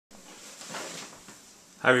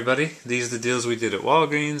Hi everybody, these are the deals we did at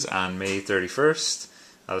Walgreens on May 31st.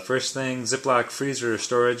 The first thing, Ziploc freezer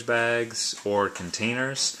storage bags or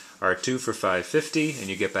containers are 2 for $5.50 and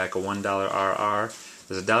you get back a $1 RR.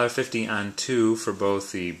 There's $1.50 on 2 for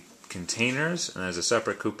both the containers, and there's a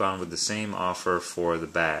separate coupon with the same offer for the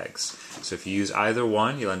bags. So if you use either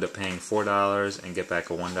one, you'll end up paying $4 and get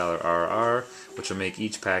back a $1 RR, which will make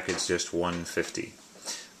each package just $1.50.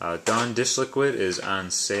 Dawn dish liquid is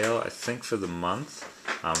on sale, I think, for the month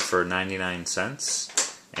for 99 cents.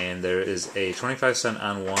 And there is a 25-cent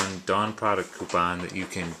on one Dawn product coupon that you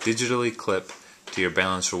can digitally clip to your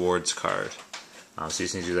Balance Rewards card. So you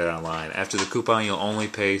just need to do that online. After the coupon, you'll only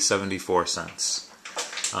pay 74 cents.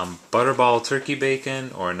 Butterball turkey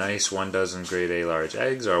bacon or nice 1 dozen grade A large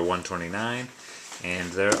eggs are $1.29.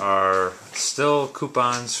 And there are still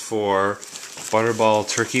coupons for Butterball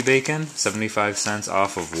turkey bacon, 75 cents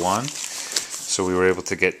off of one. So we were able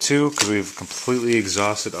to get 2 because we've completely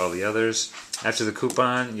exhausted all the others. After the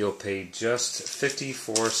coupon, you'll pay just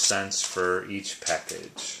 54 cents for each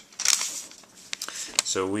package.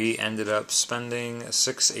 So we ended up spending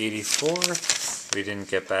 $6.84. We didn't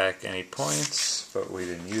get back any points, but we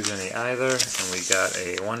didn't use any either, and we got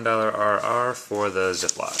a $1 RR for the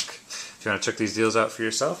Ziploc. If you want to check these deals out for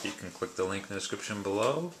yourself, you can click the link in the description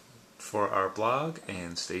below for our blog,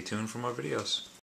 and stay tuned for more videos.